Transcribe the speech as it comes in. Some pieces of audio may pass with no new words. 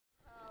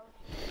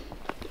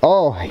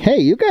Oh, hey,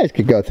 you guys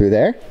could go through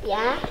there.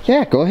 Yeah?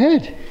 Yeah, go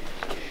ahead.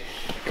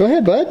 Go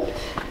ahead, bud.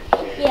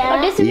 Yeah.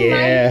 Oh, this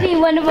reminds me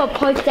one of a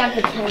post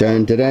advertisement.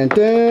 Dun dun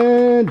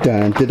dun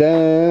dun dun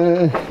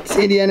dun. It's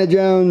Indiana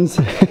Jones.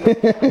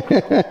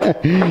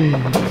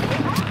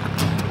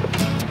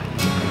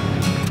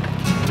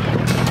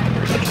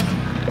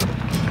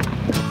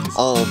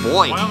 Oh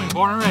boy. Wyoming,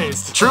 born and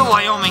raised. True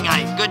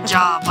Wyomingite. Good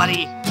job,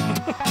 buddy.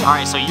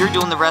 Alright, so you're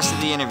doing the rest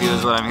of the interview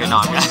is what I'm hearing.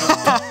 No,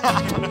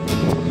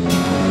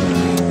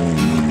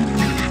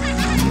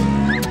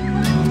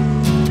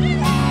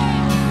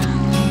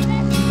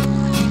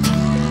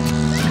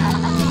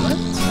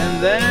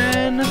 And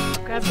then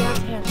Grab your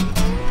hand.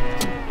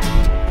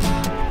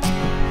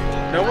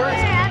 no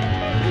worries.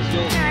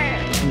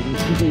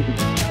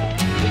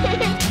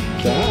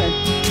 Bye.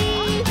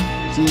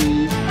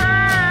 Cheese.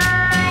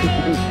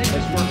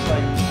 This works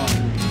like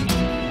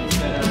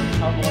instead of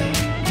tumbling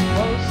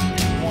close,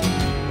 it's one.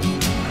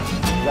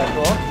 Is that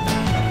cool?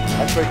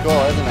 That's pretty cool,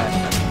 isn't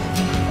it?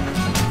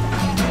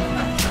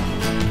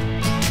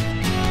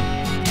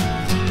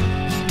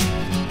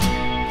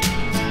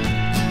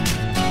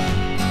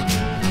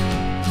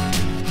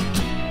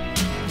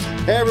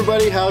 Hey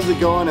everybody, how's it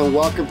going? And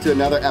welcome to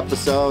another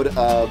episode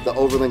of the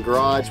Overland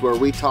Garage, where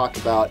we talk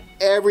about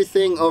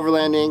everything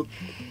overlanding.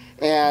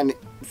 And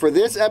for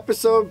this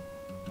episode,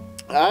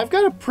 I've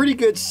got a pretty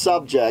good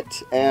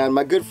subject, and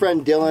my good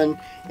friend Dylan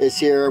is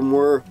here, and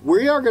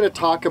we are going to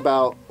talk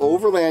about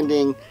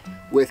overlanding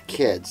with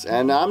kids.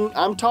 And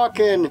I'm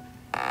talking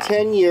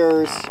 10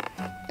 years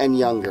and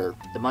younger.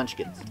 The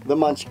Munchkins. The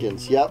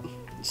Munchkins, yep.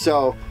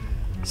 So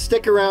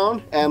stick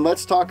around and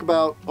let's talk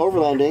about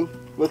overlanding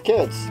with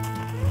kids.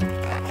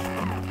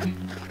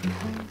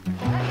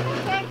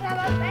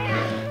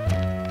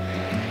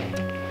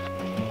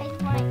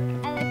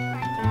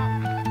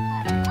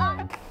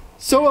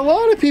 So a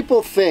lot of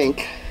people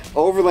think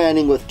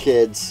overlanding with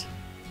kids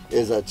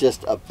is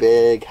just a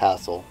big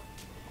hassle.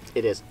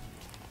 It is.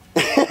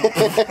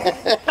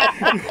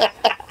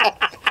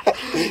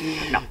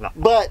 No.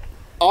 But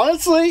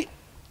honestly,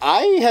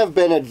 I have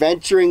been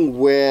adventuring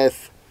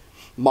with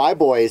my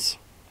boys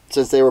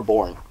since they were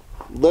born.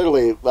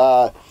 Literally,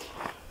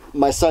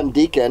 my son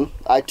Deacon,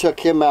 I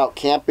took him out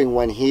camping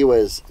when he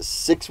was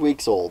 6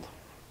 weeks old.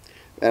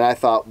 And I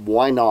thought,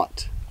 why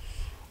not?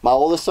 My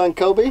oldest son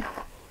Kobe,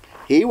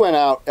 he went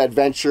out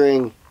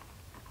adventuring,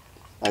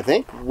 I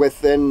think,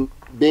 within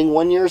being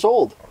 1 year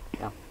old.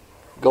 Yeah.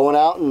 Going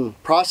out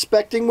and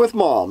prospecting with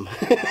mom.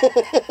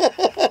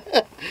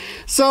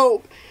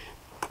 So,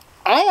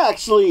 I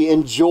actually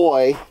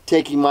enjoy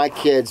taking my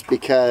kids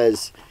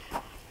because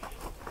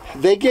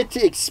they get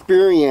to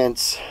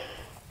experience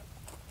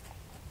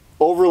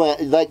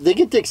overland, like they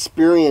get to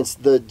experience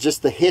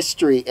just the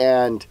history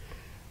and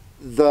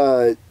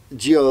the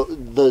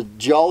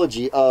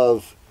geology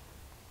of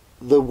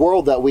the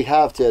world that we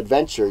have to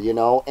adventure, you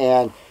know.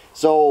 And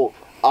so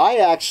I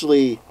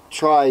actually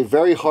try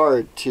very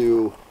hard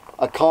to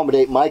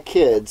accommodate my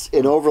kids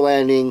in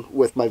overlanding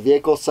with my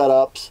vehicle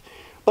setups.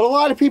 But a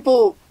lot of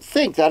people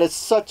think that it's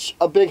such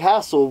a big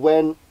hassle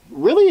when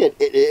really it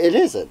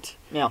isn't.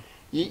 Yeah.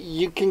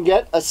 You can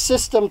get a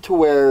system to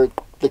where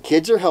the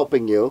kids are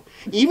helping you,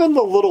 even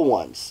the little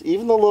ones, you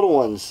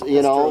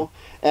know.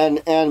 True.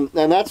 And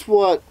that's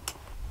what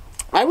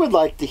I would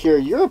like to hear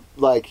your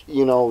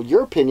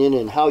opinion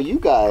and how you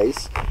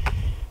guys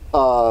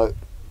go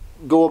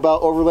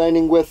about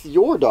overlanding with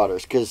your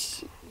daughters,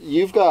 because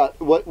you've got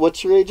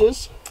what's your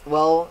ages?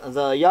 Well,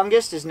 the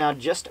youngest is now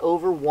just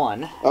over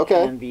 1.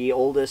 Okay. And the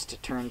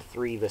oldest turned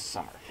 3 this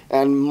summer.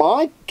 And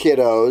my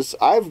kiddos,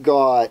 I've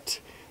got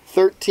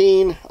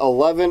 13,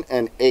 11,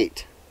 and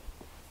 8.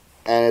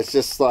 And it's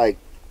just like,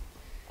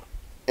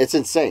 it's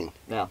insane.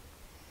 Yeah.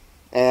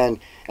 And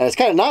it's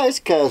kind of nice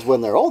because when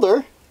they're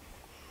older,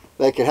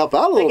 they can help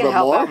out a little bit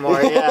more.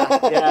 They can help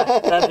out more, yeah.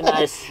 That'd be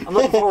nice. I'm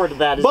looking forward to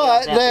that.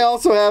 But they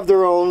also have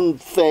their own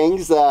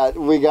things that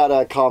we got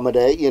to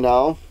accommodate, you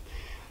know.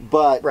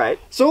 But right.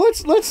 So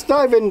let's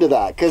dive into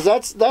that, because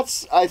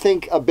that's I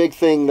think a big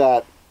thing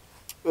that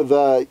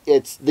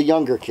it's the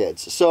younger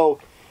kids. So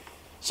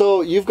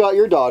you've got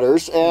your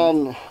daughters,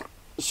 and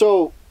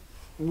so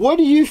what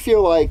do you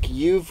feel like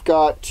you've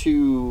got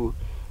to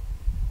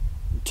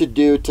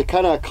do to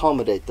kind of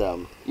accommodate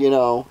them, you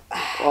know,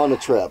 on a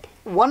trip?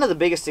 One of the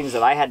biggest things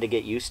that I had to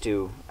get used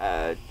to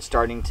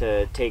starting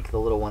to take the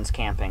little ones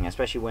camping,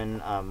 especially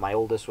when my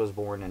oldest was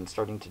born, and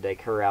starting to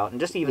take her out, and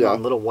just even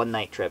on little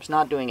one-night trips,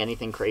 not doing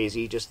anything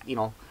crazy, just, you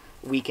know,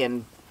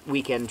 weekend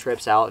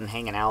trips out and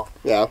hanging out,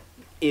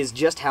 is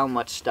just how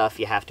much stuff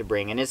you have to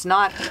bring. And it's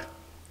not,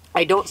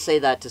 I don't say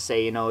that to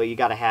say, you know, you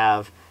got to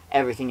have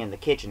everything in the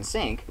kitchen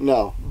sink.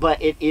 No.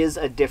 But it is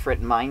a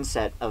different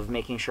mindset of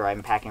making sure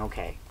I'm packing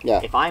okay.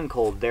 Yeah. If I'm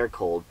cold, they're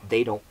cold,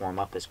 they don't warm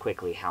up as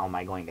quickly. How am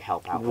I going to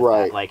help out with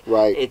right, that? Like,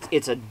 right.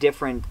 It's a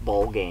different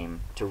ball game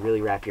to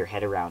really wrap your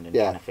head around and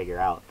kind of figure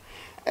out.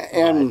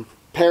 And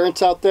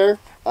parents out there,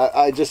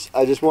 I just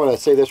want to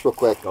say this real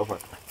quick. Go for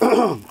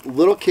it.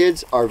 Little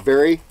kids are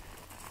very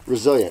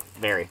resilient.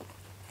 Very.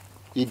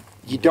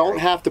 You don't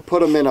have to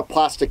put them in a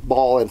plastic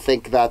ball and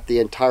think that the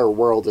entire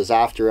world is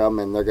after them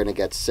and they're going to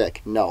get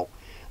sick. No.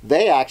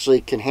 They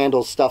actually can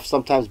handle stuff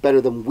sometimes better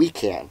than we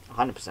can.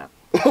 100%.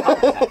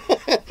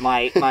 100%.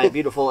 My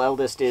beautiful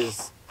eldest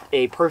is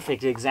a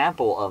perfect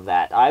example of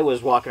that. I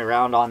was walking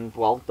around on,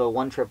 well, the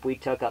one trip we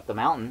took up the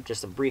mountain,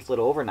 just a brief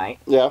little overnight.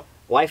 Yeah.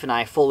 Wife and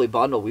I fully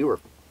bundled. We were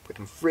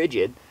freaking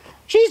frigid.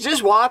 She's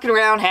just walking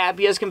around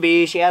happy as can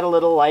be. She had a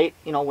little light,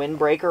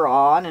 windbreaker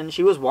on, and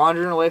she was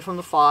wandering away from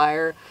the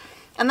fire.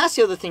 And that's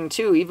the other thing,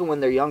 too. Even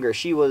when they're younger,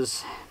 she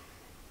wasn't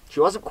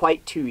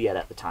quite 2 yet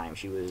at the time.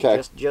 She was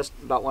just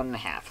about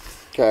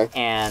 1.5. Okay.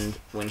 And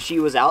when she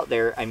was out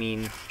there, I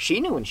mean, she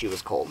knew when she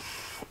was cold.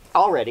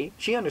 Already.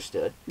 She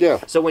understood. Yeah.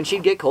 So when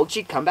she'd get cold,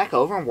 she'd come back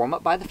over and warm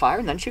up by the fire,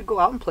 and then she'd go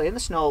out and play in the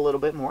snow a little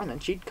bit more, and then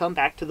she'd come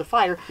back to the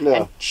fire. Yeah.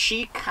 And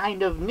she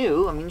kind of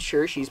knew. I mean,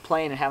 sure, she's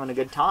playing and having a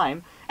good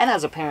time. And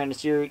as a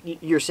parent,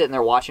 you're sitting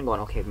there watching going,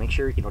 okay, make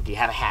sure, do you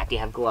have a hat? Do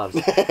you have gloves?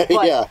 But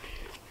yeah.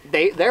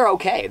 They're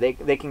okay.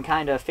 They can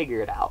kind of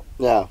figure it out.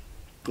 Yeah.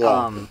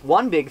 Yeah.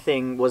 One big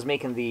thing was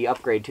making the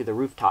upgrade to the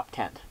rooftop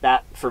tent.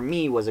 That, for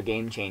me, was a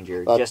game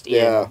changer. Just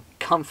in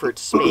comfort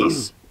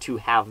space to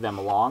have them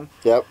along.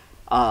 Yep.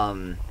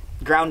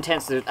 Ground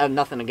tents, there's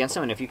nothing against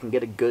them, and if you can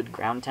get a good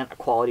ground tent, a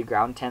quality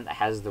ground tent that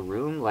has the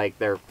room, like,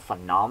 they're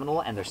phenomenal,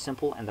 and they're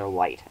simple, and they're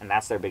light. And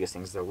that's their biggest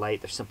things. They're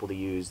light, they're simple to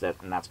use,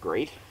 and that's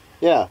great.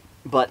 Yeah.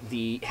 But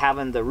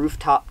having the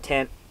rooftop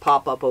tent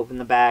pop up open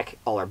the back,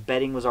 all our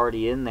bedding was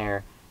already in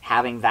there,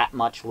 having that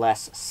much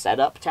less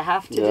setup to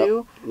have to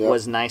do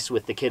was nice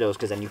with the kiddos,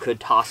 because then you could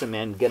toss them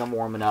in, get them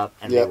warming up,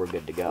 and they were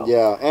good to go.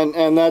 Yeah,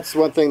 and that's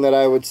one thing that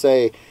I would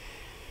say,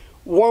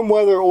 warm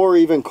weather or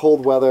even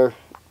cold weather,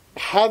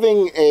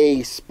 having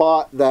a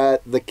spot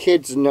that the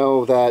kids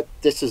know that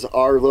this is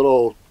our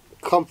little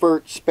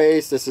comfort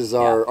space, this is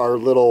our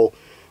little,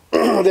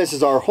 this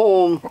is our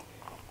home,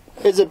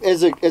 is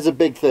a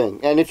big thing.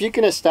 And if you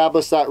can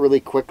establish that really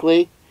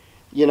quickly,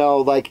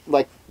 like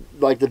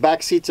the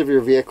back seats of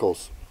your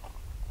vehicles,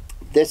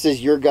 this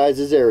is your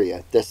guys'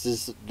 area. This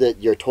is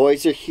your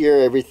toys are here.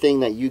 Everything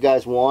that you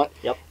guys want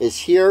is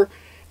here.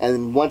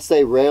 And once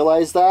they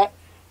realize that,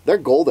 they're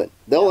golden.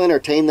 They'll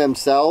entertain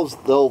themselves.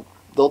 They'll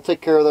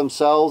take care of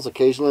themselves.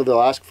 Occasionally they'll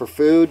ask for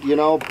food,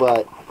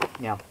 but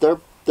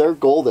they're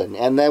golden.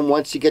 And then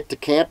once you get to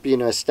camp,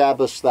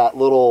 establish that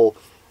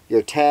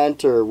your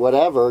tent or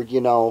whatever,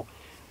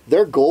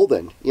 they're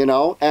golden,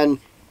 And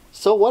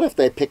so what if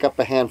they pick up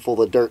a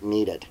handful of dirt and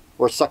eat it,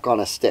 or suck on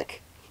a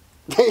stick?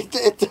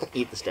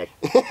 Eat the stick.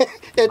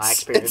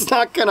 It's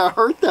not going to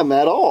hurt them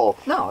at all.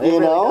 No, it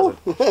really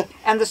doesn't.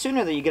 And the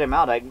sooner that you get them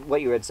out,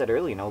 what you had said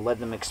earlier, let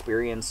them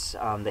experience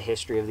the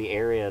history of the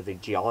area, the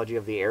geology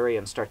of the area,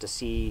 and start to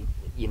see,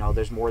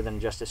 there's more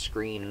than just a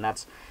screen. And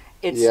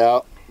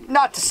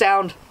not to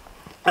sound.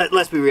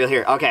 Let's be real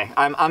here. Okay,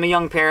 I'm a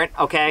young parent.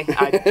 Okay,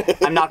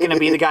 I'm not going to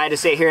be the guy to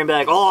sit here and be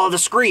like, oh, the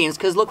screens,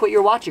 because look what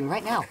you're watching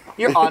right now.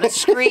 You're on a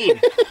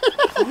screen.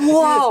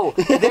 Whoa,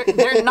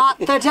 they're not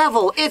the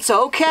devil. It's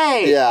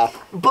okay. Yeah.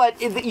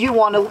 But you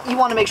want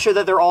to make sure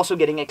that they're also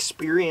getting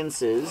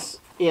experiences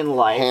in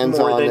life,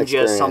 more than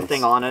just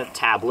something on a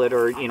tablet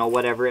or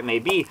whatever it may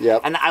be.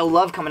 Yep. And I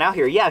love coming out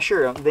here. Yeah,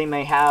 sure, they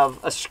may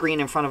have a screen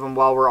in front of them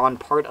while we're on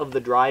part of the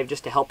drive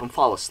just to help them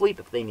fall asleep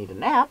if they need a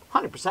nap.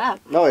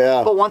 100%. Oh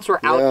yeah. But once we're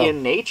out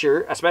in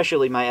nature,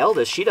 especially my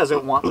eldest, she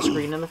doesn't want the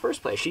screen in the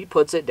first place. She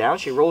puts it down,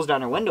 she rolls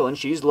down her window, and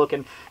she's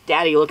looking.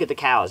 Daddy, look at the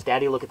cows.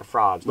 Daddy, look at the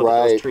frogs. Look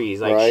at those trees.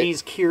 Like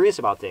she's curious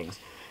about things.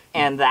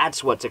 And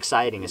that's what's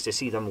exciting, is to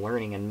see them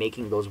learning and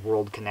making those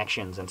world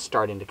connections and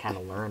starting to kind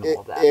of learn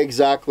all of that.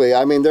 Exactly.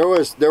 I mean, there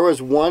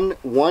was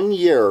one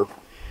year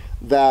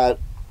that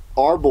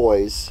our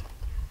boys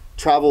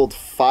traveled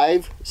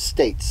 5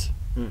 states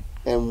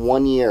in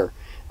 1 year.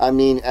 I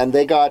mean, and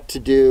they got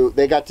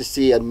to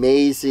see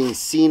amazing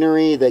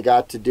scenery. They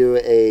got to do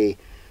a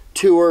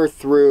tour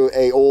through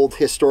a old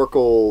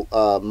historical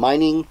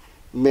mining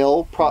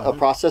mill, a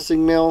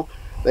processing mill.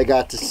 They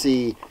got to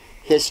see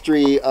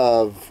history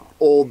of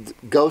old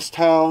ghost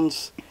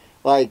towns,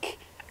 like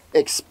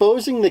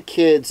exposing the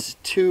kids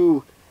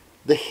to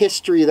the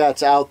history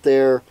that's out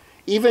there,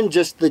 even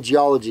just the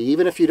geology,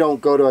 even if you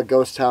don't go to a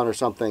ghost town or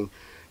something,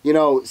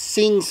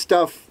 seeing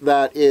stuff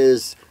that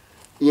is,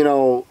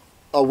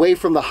 away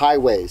from the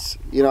highways.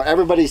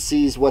 Everybody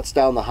sees what's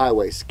down the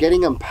highways.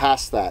 Getting them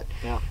past that.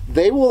 Yeah.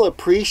 They will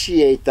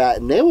appreciate that,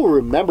 and they will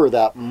remember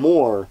that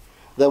more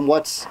than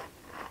what's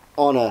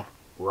on a...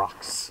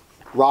 Rocks.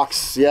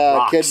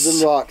 Kids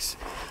and rocks.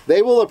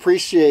 They will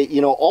appreciate,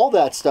 all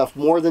that stuff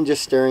more than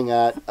just staring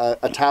at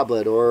a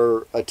tablet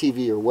or a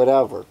TV or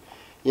whatever,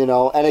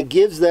 and it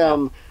gives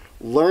them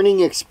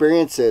learning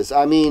experiences.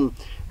 I mean,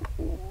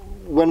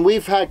 when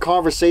we've had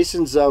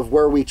conversations of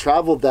where we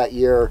traveled that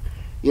year,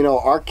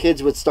 our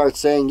kids would start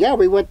saying, yeah,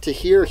 we went to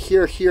here,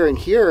 here, here, and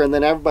here, and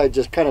then everybody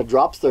just kind of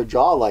drops their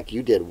jaw like,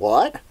 you did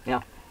what?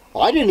 Yeah.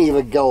 I didn't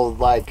even go,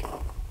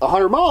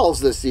 100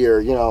 miles this year,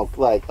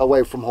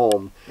 away from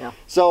home. Yeah.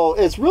 So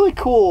it's really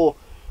cool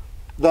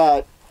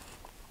that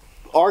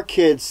our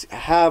kids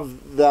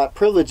have that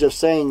privilege of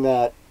saying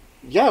that,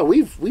 yeah,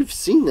 we've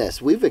seen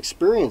this, we've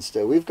experienced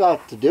it, we've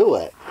got to do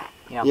it.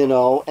 Yeah. You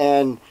know,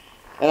 and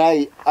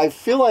I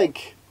feel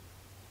like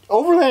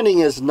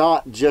overlanding is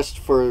not just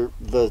for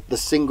the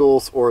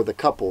singles or the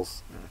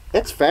couples.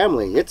 It's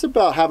family. It's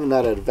about having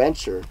that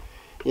adventure,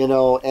 you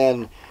know,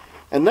 and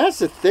that's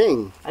the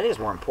thing. I think it's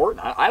more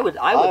important. I would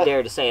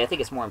dare to say I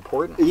think it's more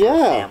important for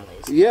Yeah,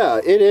 families. yeah,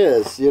 it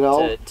is, you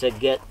know. To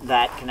get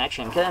that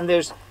connection.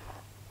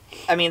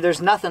 And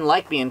there's nothing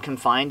like being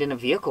confined in a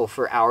vehicle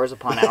for hours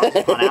upon hours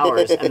upon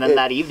hours, and then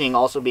that evening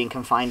also being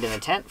confined in a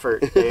tent for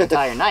the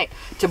entire night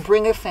to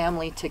bring a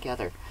family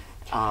together.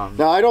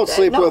 Now, I don't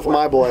sleep with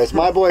my boys.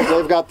 My boys,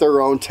 they've got their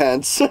own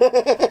tents.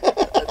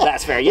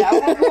 That's fair. Yeah,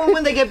 well,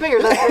 when they get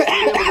bigger, that's what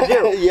you're able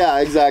to do. Yeah,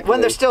 exactly. When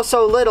they're still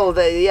so little,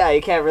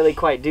 you can't really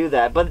quite do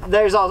that. But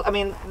there's also, I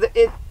mean,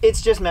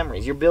 it's just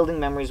memories. You're building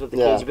memories with the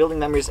kids. You're building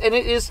memories, and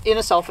it is, in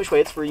a selfish way,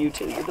 it's for you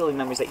too. You're building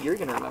memories that you're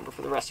going to remember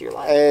for the rest of your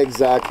life.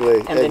 Exactly.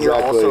 And then you're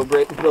also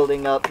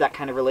building up that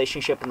kind of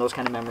relationship and those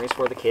kind of memories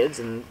for the kids,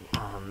 and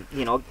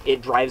you know,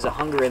 it drives a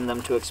hunger in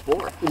them to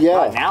explore.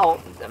 Yeah. Now,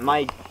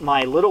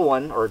 my little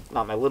one, or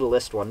not my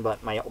littlest one,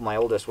 but my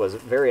oldest was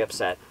very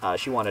upset.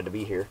 She wanted to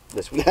be here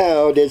this week.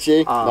 Oh, did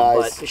she?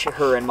 Nice. But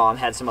her and Mom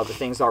had some other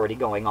things already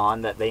going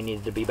on that they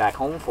needed to be back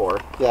home for.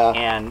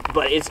 Yeah.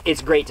 But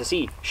it's great to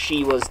see.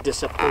 She was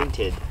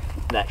disappointed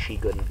that she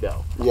couldn't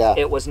go. Yeah.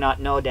 It was not,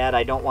 no, Dad,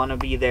 I don't want to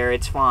be there.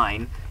 It's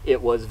fine.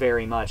 It was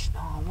very much, no,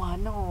 what,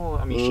 no.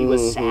 I mean, she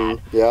was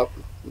sad. Yep.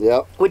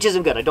 Yep. Which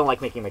isn't good. I don't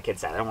like making my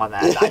kids sad. I don't want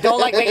that. I don't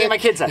like making my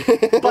kids sad.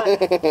 But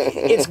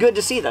it's good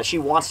to see that she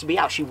wants to be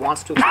out. She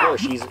wants to explore.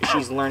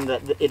 She's learned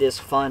that it is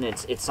fun.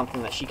 It's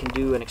something that she can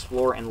do and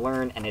explore and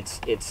learn. And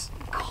it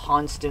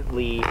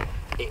constantly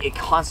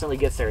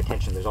gets their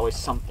attention. There's always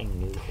something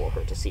new for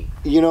her to see.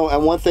 You know,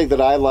 and one thing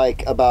that I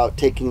like about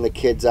taking the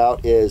kids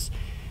out is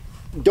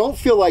don't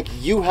feel like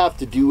you have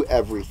to do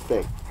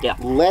everything. Yeah.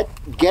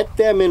 Get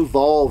them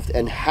involved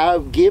and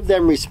give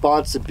them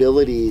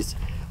responsibilities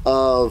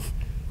of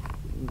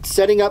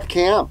setting up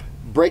camp,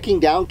 breaking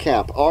down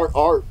camp.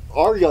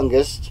 Our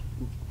youngest,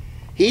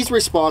 he's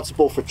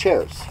responsible for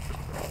chairs,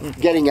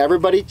 getting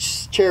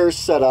everybody's chairs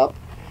set up,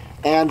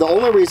 and the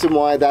only reason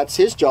why that's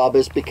his job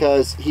is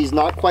because he's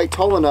not quite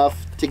tall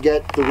enough to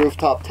get the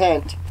rooftop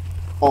tent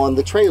on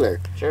the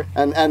trailer. Sure.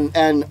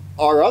 And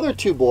our other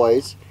two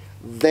boys,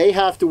 they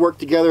have to work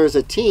together as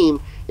a team.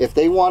 If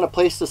they want a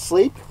place to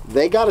sleep,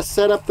 they got to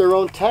set up their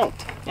own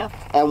tent. Yeah.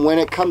 And when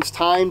it comes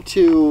time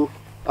to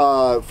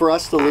for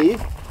us to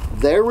leave,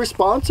 they're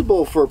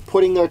responsible for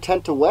putting their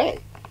tent away.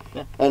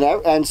 Yeah.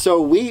 And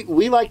so we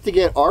like to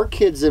get our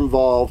kids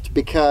involved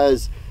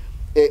because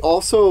it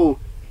also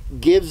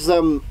gives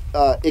them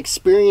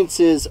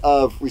experiences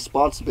of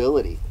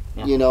responsibility.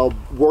 Yeah. You know,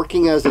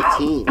 working as a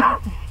team.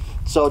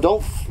 So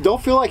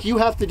don't feel like you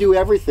have to do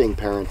everything,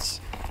 parents.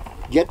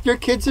 Get your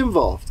kids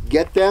involved.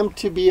 Get them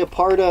to be a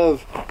part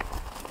of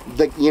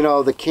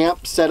the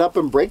camp setup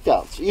and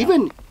breakdowns.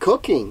 Even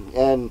cooking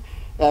and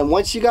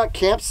once you got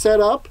camp set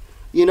up,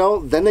 you know,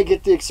 then they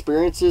get the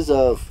experiences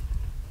of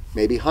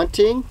maybe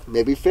hunting,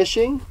 maybe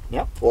fishing,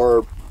 Yep.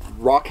 or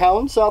rock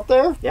hounds out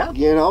there. Yeah.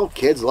 You know,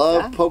 kids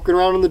love poking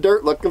around in the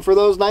dirt looking for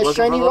those nice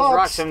shiny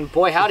rocks. And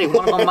boy, howdy,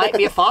 one of them might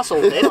be a fossil.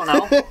 They don't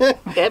know.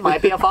 It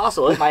might be a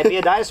fossil. It might be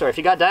a dinosaur. If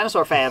you got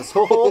dinosaur fans,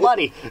 oh,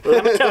 buddy,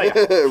 let me tell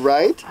you.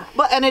 Right?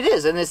 And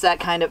it's that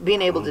kind of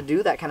being able to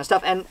do that kind of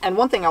stuff. And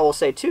one thing I will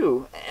say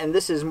too, and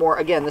this is more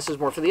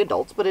for the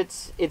adults, but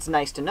it's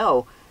nice to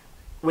know.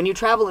 When you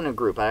travel in a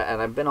group,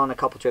 and I've been on a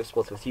couple trips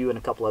both with you and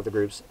a couple other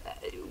groups,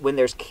 when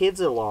there's kids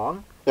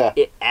along,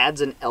 it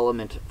adds an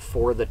element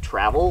for the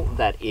travel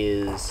that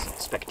is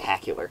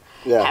spectacular.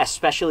 Yeah.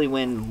 Especially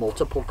when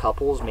multiple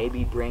couples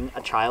maybe bring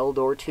a child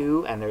or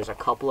two, and there's a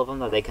couple of them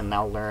that they can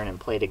now learn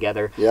and play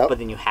together. Yep. But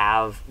then you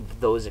have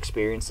those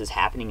experiences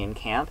happening in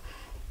camp.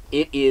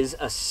 It is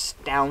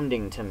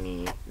astounding to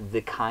me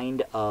the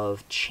kind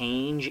of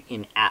change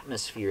in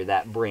atmosphere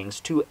that brings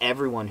to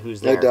everyone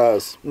who's there. It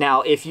does.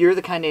 Now, if you're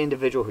the kind of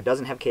individual who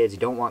doesn't have kids, you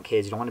don't want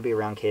kids, you don't want to be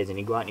around kids, and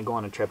you go out and you go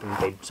on a trip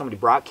and somebody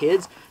brought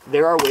kids,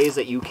 there are ways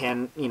that you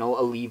can,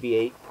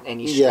 alleviate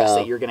any stress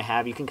that you're going to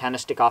have. You can kind of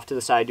stick off to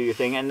the side, do your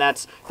thing, and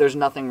there's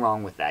nothing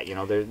wrong with that.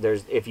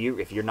 There's if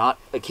you're not,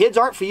 kids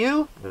aren't for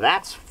you,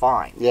 that's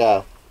fine.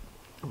 Yeah.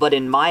 But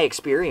in my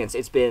experience,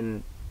 it's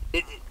been.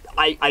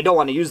 I don't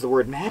want to use the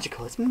word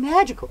magical. It's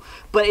magical.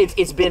 But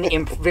it's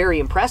been very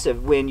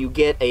impressive when you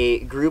get a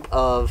group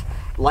of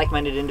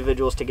like-minded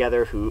individuals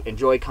together who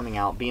enjoy coming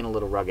out, being a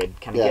little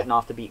rugged, kind of getting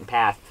off the beaten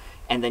path,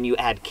 and then you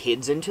add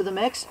kids into the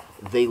mix,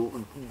 they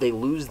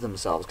lose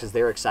themselves because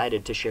they're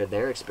excited to share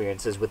their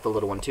experiences with the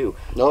little one too.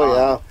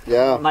 Oh,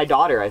 yeah. My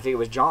daughter, I think it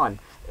was John,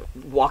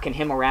 walking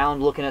him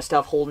around, looking at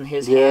stuff, holding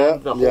his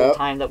hand the whole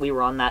time that we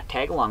were on that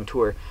tag-along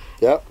tour.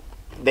 Yep.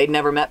 They'd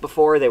never met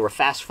before. They were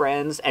fast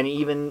friends, and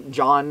even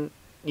John,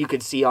 you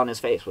could see on his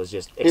face, was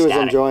just ecstatic. He was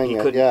enjoying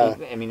it. Yeah.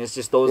 I mean, it's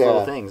just those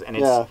little things, and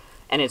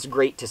it's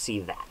great to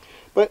see that.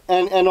 But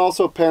and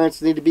also parents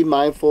need to be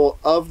mindful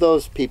of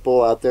those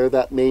people out there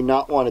that may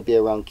not want to be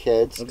around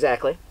kids.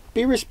 Exactly.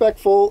 be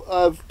respectful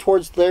of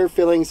towards their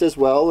feelings as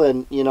well,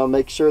 and you know,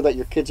 make sure that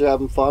your kids are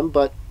having fun,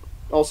 but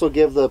also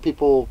give the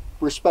people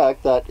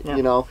respect that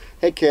you know,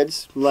 hey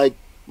kids, like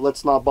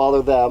let's not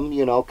bother them,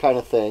 you know, kind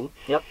of thing.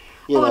 Yep.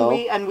 You know?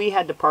 And we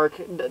had to park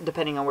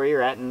depending on where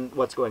you're at and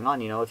what's going on.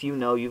 You know, if you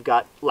know you've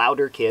got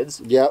louder kids.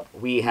 Yep.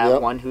 We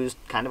have one who's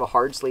kind of a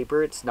hard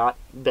sleeper. It's not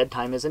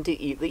bedtime isn't the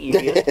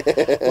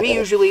easiest. We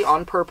usually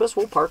on purpose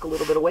will park a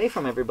little bit away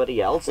from everybody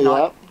else.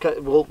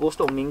 We'll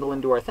still mingle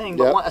and do our thing,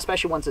 but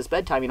especially once it's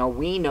bedtime, you know,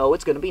 we know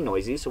it's going to be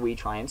noisy, so we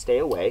try and stay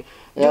away.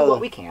 Do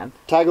what we can.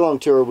 Tag along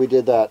tour, we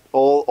did that.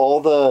 All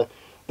the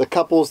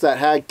couples that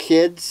had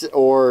kids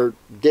or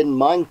didn't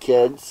mind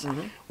kids,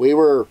 we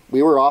were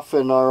off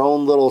in our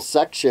own little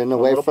section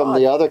away from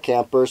the other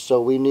campers, so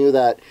we knew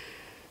that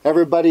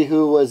everybody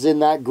who was in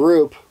that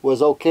group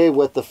was okay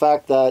with the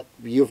fact that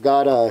you've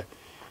got a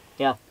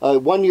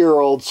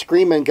 1-year-old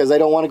screaming because they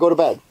don't want to go to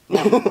bed.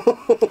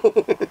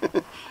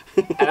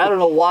 And I don't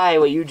know why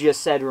what you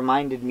just said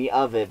reminded me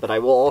of it, but I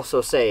will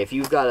also say, if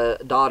you've got a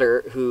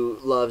daughter who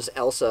loves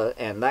Elsa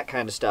and that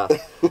kind of stuff,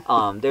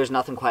 there's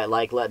nothing quite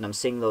like letting them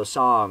sing those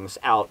songs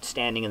out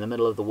standing in the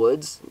middle of the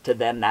woods. To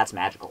them, that's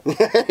magical.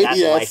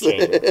 That's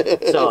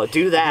life-changing. So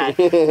do that.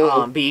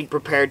 Be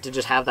prepared to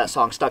just have that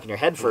song stuck in your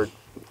head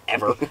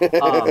forever.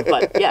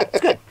 But yeah,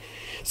 it's good.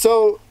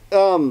 So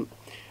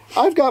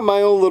I've got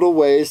my own little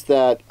ways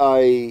that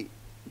I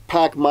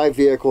pack my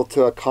vehicle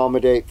to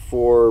accommodate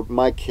for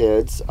my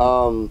kids.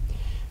 How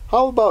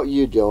about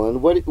you, Dylan?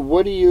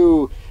 What do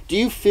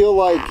you feel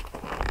like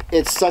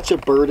it's such a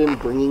burden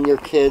bringing your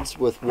kids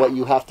with what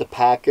you have to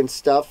pack and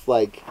stuff?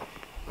 Like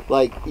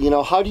you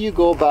know, how do you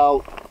go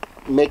about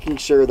making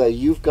sure that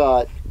you've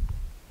got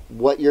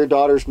what your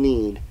daughters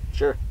need?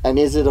 Sure. And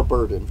is it a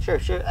burden? Sure.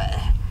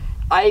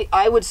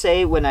 I would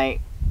say when I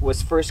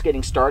was first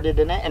getting started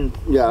in it, and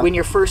when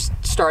you're first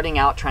starting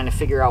out trying to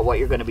figure out what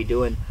you're going to be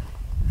doing,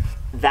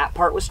 that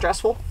part was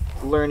stressful.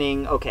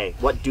 Learning, okay,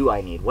 what do I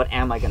need? What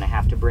am I going to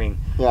have to bring?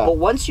 Yeah. But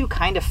once you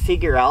kind of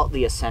figure out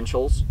the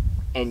essentials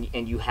and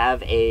you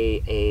have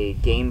a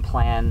game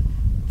plan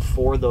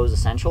for those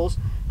essentials,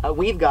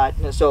 we've got,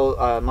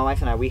 my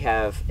wife and I, we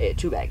have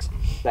 2 bags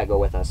that go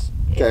with us.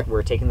 Okay.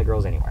 We're taking the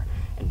girls anywhere.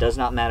 It does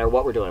not matter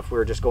what we're doing. If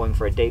we're just going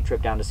for a day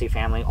trip down to see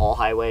family, all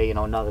highway, you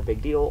know, not a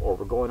big deal, or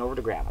we're going over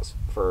to Grandma's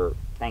for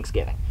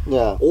Thanksgiving.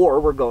 Yeah. Or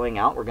we're going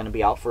out, we're going to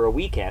be out for a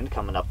weekend,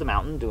 coming up the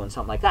mountain, doing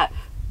something like that.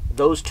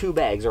 Those 2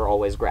 bags are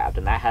always grabbed,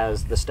 and that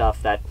has the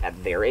stuff that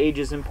at their age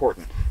is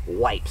important: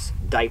 wipes,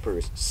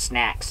 diapers,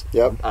 snacks.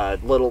 Yep.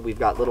 We've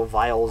got little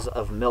vials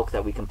of milk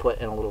that we can put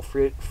in a little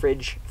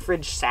fridge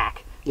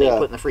sack. That you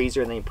put in the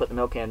freezer, and then you put the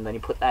milk in, and then you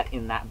put that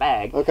in that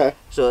bag. Okay.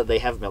 So that they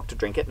have milk to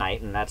drink at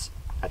night, and that's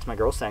my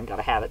girl's thing.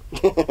 Gotta have it.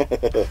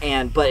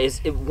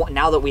 But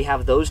now that we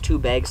have those 2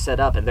 bags set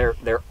up, and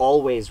they're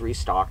always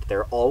restocked,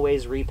 they're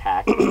always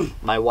repacked.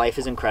 My wife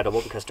is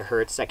incredible because to her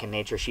it's second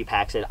nature. She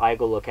packs it. I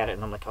go look at it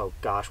and I'm like, oh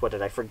gosh, what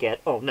did I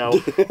forget? Oh no.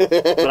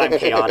 But I'm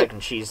chaotic,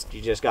 and you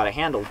just got it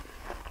handled.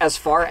 As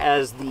far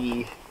as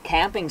the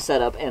camping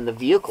setup and the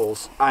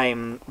vehicles,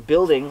 I'm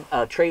building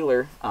a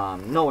trailer,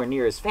 nowhere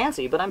near as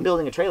fancy, but I'm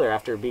building a trailer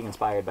after being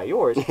inspired by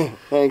yours.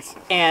 Thanks.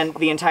 And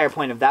the entire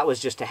point of that was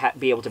just to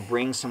be able to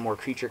bring some more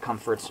creature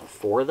comforts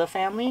for the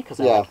family,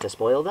 because I like to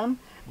spoil them.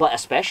 But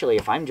especially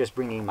if I'm just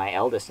bringing my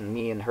eldest, and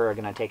me and her are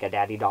going to take a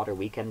daddy-daughter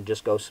weekend and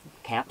just go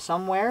camp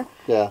somewhere.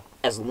 Yeah.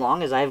 As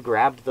long as I've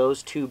grabbed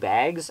those 2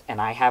 bags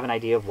and I have an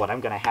idea of what I'm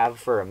going to have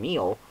for a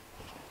meal,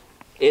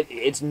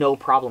 it's no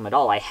problem at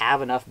all. I have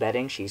enough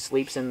bedding. She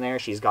sleeps in there.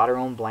 She's got her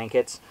own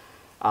blankets.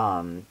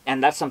 And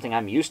that's something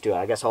I'm used to.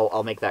 I guess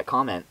I'll make that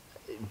comment.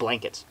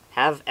 Blankets.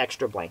 Have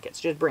extra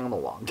blankets. Just bring them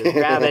along. Just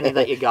grab any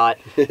that you got.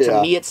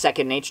 To me, it's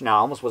second nature. Now, I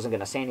almost wasn't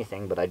going to say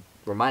anything, but I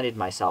reminded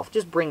myself,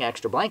 just bring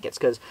extra blankets.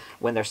 Because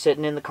when they're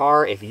sitting in the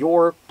car, if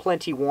you're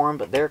plenty warm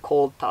but they're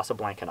cold, toss a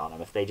blanket on them.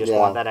 If they just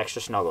want that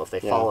extra snuggle, if they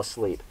fall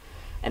asleep.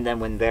 And then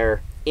when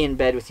they're in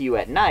bed with you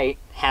at night,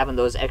 having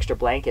those extra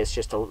blankets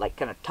just to like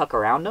kind of tuck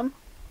around them,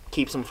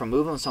 keeps them from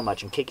moving so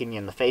much and kicking you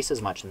in the face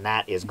as much, and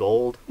that is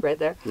gold right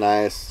there.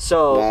 Nice.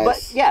 So,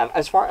 but yeah,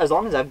 as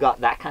long as I've got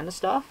that kind of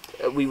stuff,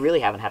 we really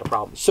haven't had a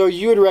problem. So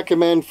you would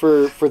recommend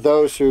for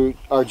those who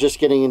are just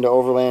getting into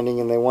overlanding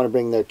and they want to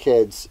bring their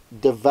kids,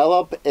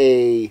 develop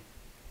a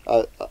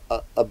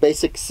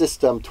basic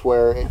system to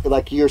where,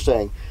 like you're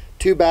saying,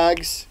 2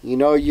 bags, you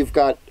know you've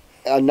got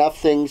enough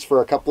things for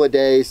a couple of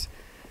days,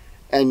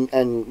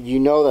 and you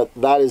know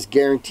that is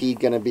guaranteed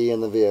going to be in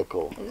the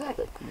vehicle.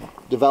 Exactly.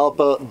 Develop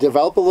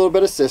a little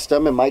bit of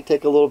system. It might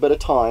take a little bit of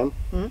time,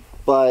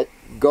 but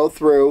go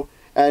through.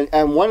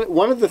 And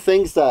one of the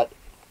things that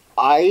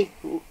I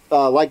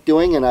like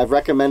doing, and I've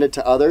recommended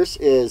to others,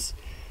 is,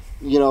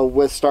 you know,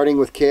 with starting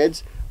with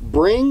kids,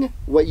 bring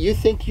what you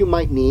think you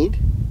might need.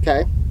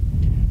 Okay.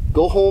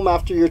 Go home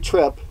after your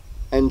trip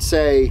and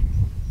say,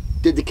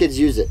 did the kids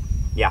use it?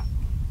 Yeah.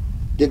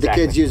 Did the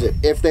kids use it?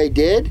 If they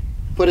did,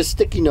 put a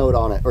sticky note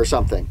on it or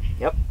something.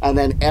 Yep. And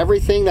then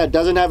everything that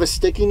doesn't have a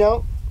sticky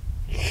note,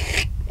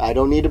 I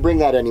don't need to bring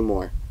that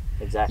anymore.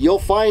 Exactly. You'll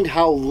find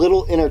how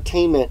little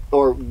entertainment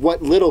or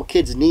what little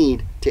kids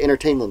need to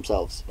entertain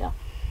themselves. Yeah.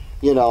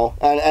 You know,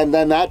 and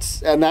then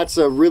that's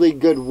a really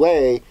good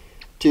way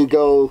to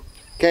go,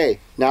 okay,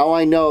 now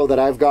I know that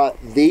I've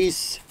got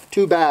these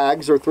 2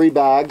 bags or 3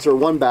 bags or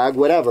 1 bag,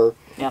 whatever,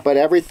 but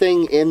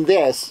everything in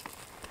this,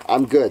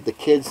 I'm good. The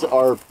kids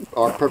are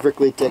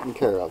perfectly taken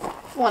care of.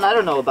 Well, and I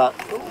don't know about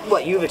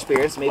what you've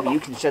experienced. Maybe you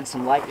can shed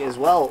some light as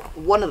well.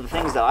 One of the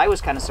things that I was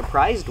kind of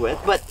surprised with,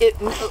 but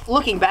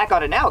looking back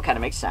on it now, it kind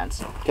of makes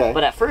sense. Okay.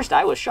 But at first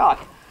I was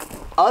shocked.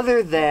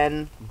 Other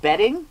than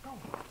bedding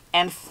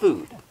and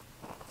food,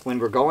 when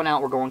we're going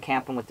out, we're going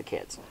camping with the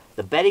kids.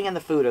 The bedding and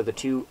the food are the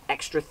 2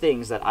 extra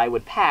things that I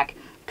would pack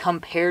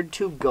compared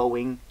to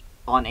going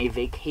on a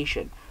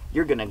vacation.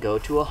 You're going to go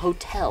to a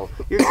hotel.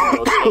 You're going to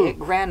go stay at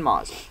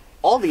grandma's.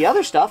 All the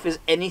other stuff is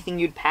anything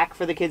you'd pack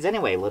for the kids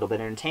anyway. A little bit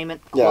of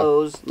entertainment,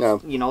 clothes,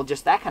 you know,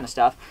 just that kind of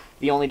stuff.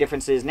 The only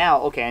difference is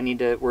now,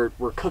 okay,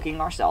 we're cooking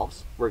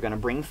ourselves. We're going to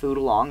bring food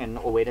along and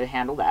a way to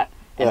handle that.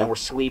 And then we're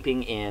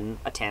sleeping in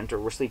a tent or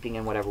we're sleeping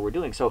in whatever we're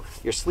doing. So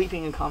your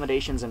sleeping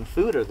accommodations and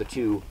food are the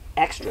 2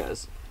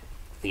 extras.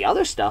 The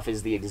other stuff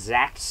is the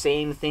exact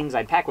same things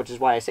I'd pack, which is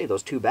why I say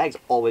those 2 bags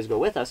always go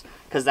with us,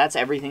 because that's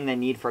everything they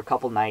need for a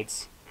couple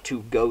nights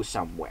to go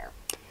somewhere.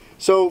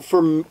 So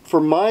for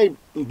my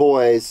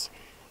boys,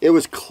 it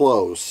was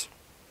clothes.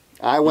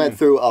 I went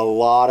through a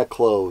lot of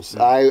clothes.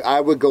 I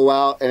would go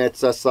out and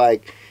it's just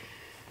like,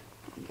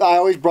 I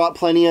always brought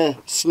plenty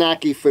of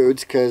snacky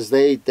foods because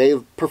they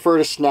prefer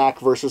to snack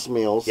versus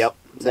meals. Yep.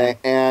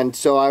 And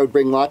so I would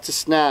bring lots of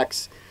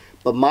snacks.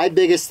 But my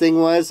biggest thing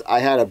was I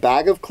had a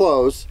bag of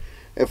clothes.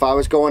 If I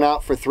was going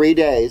out for 3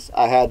 days,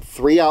 I had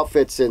 3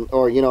 outfits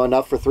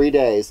enough for 3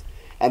 days.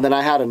 And then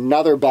I had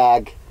another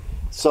bag.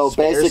 So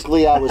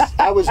basically I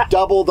was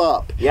doubled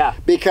up. Yeah.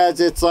 Because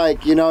it's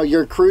like,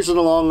 you're cruising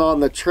along on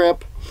the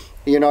trip,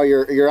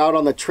 you're out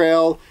on the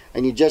trail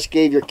and you just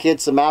gave your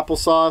kids some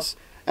applesauce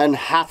and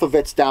half of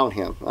it's down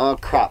him. Oh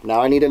crap,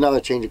 now I need another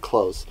change of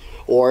clothes.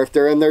 Or if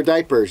they're in their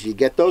diapers, you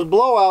get those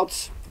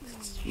blowouts.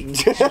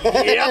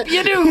 Yep,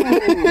 you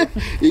do.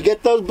 You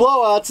get those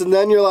blowouts and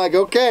then you're like,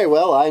 okay,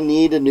 well, I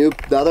need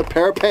another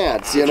pair of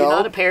pants, If you're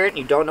not a parent and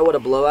you don't know what a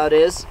blowout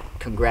is,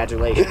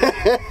 congratulations.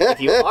 If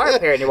you are a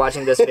parent and you're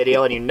watching this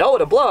video and you know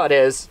what a blowout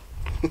is,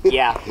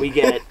 yeah, we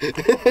get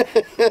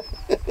it.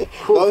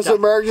 Those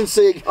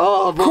emergency.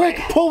 Oh, boy. Quick,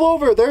 pull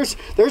over. There's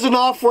an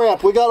off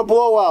ramp. We got a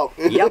blowout.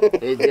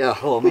 Yep.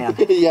 Oh man.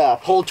 Yeah.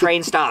 Whole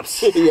train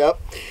stops. Yep.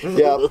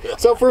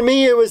 So for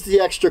me, it was the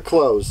extra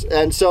clothes,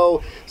 and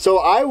so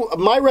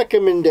my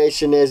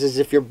recommendation is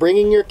if you're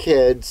bringing your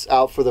kids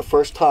out for the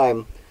first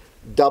time,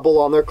 double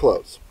on their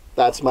clothes.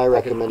 That's my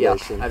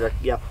recommendation.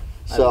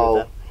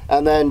 So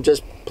and then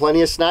just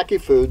plenty of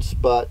snacky foods,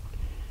 but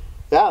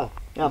yeah.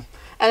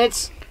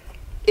 And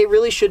it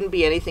really shouldn't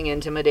be anything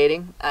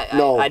intimidating.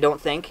 No. I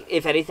don't think.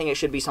 If anything, it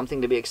should be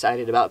something to be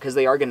excited about because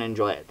they are going to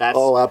enjoy it.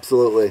 Oh,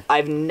 absolutely.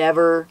 I've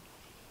never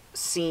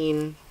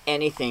seen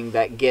anything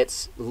that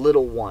gets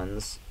little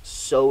ones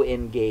so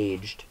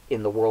engaged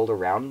in the world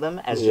around them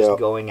as just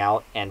going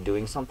out and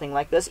doing something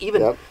like this.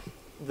 Even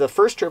the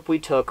first trip we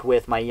took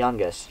with my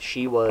youngest,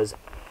 she was,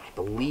 I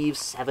believe,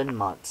 7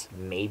 months,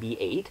 maybe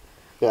 8.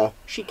 Yeah.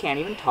 She can't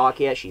even talk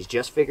yet. She's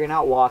just figuring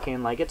out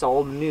walking. Like, it's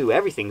all new.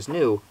 Everything's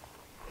new.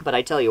 But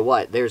I tell you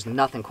what, there's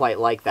nothing quite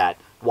like that.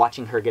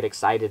 Watching her get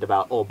excited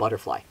about,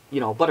 butterfly.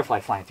 Butterfly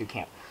flying through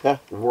camp. Yeah.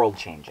 World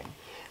changing.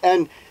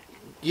 And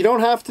you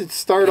don't have to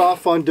start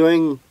off on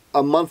doing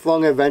a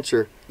month-long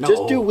adventure. No.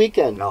 Just do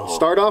weekend. No.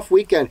 Start off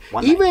weekend.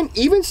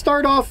 Even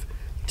start off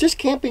just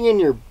camping in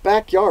your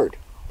backyard.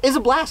 It's a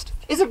blast.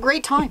 It's a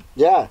great time.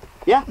 Yeah.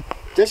 Yeah.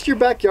 Just your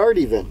backyard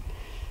even.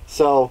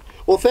 So,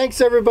 well, thanks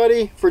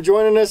everybody for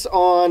joining us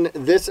on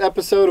this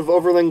episode of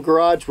Overland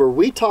Garage where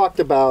we talked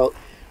about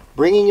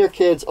bringing your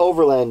kids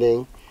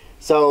overlanding.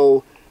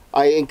 So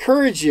I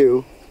encourage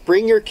you,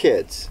 bring your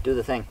kids. Do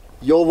the thing.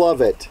 You'll love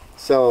it.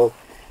 So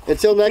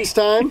until next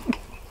time,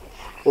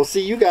 we'll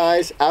see you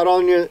guys out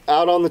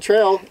on the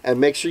trail, and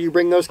make sure you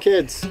bring those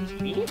kids.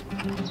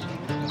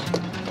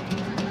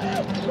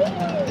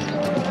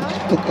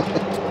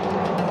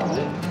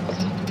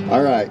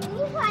 All right.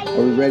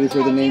 Are we ready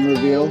for the name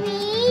reveal?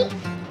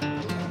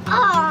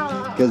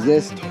 Because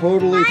this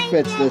totally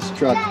fits this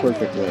truck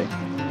perfectly.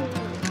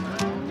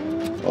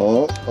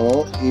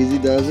 Oh, easy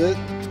does it.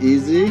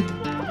 Easy.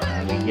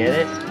 Let me get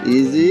it.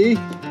 Easy.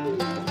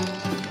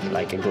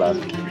 Like a glove.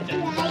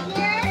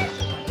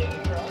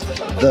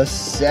 The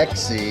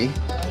sexy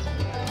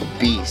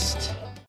beast.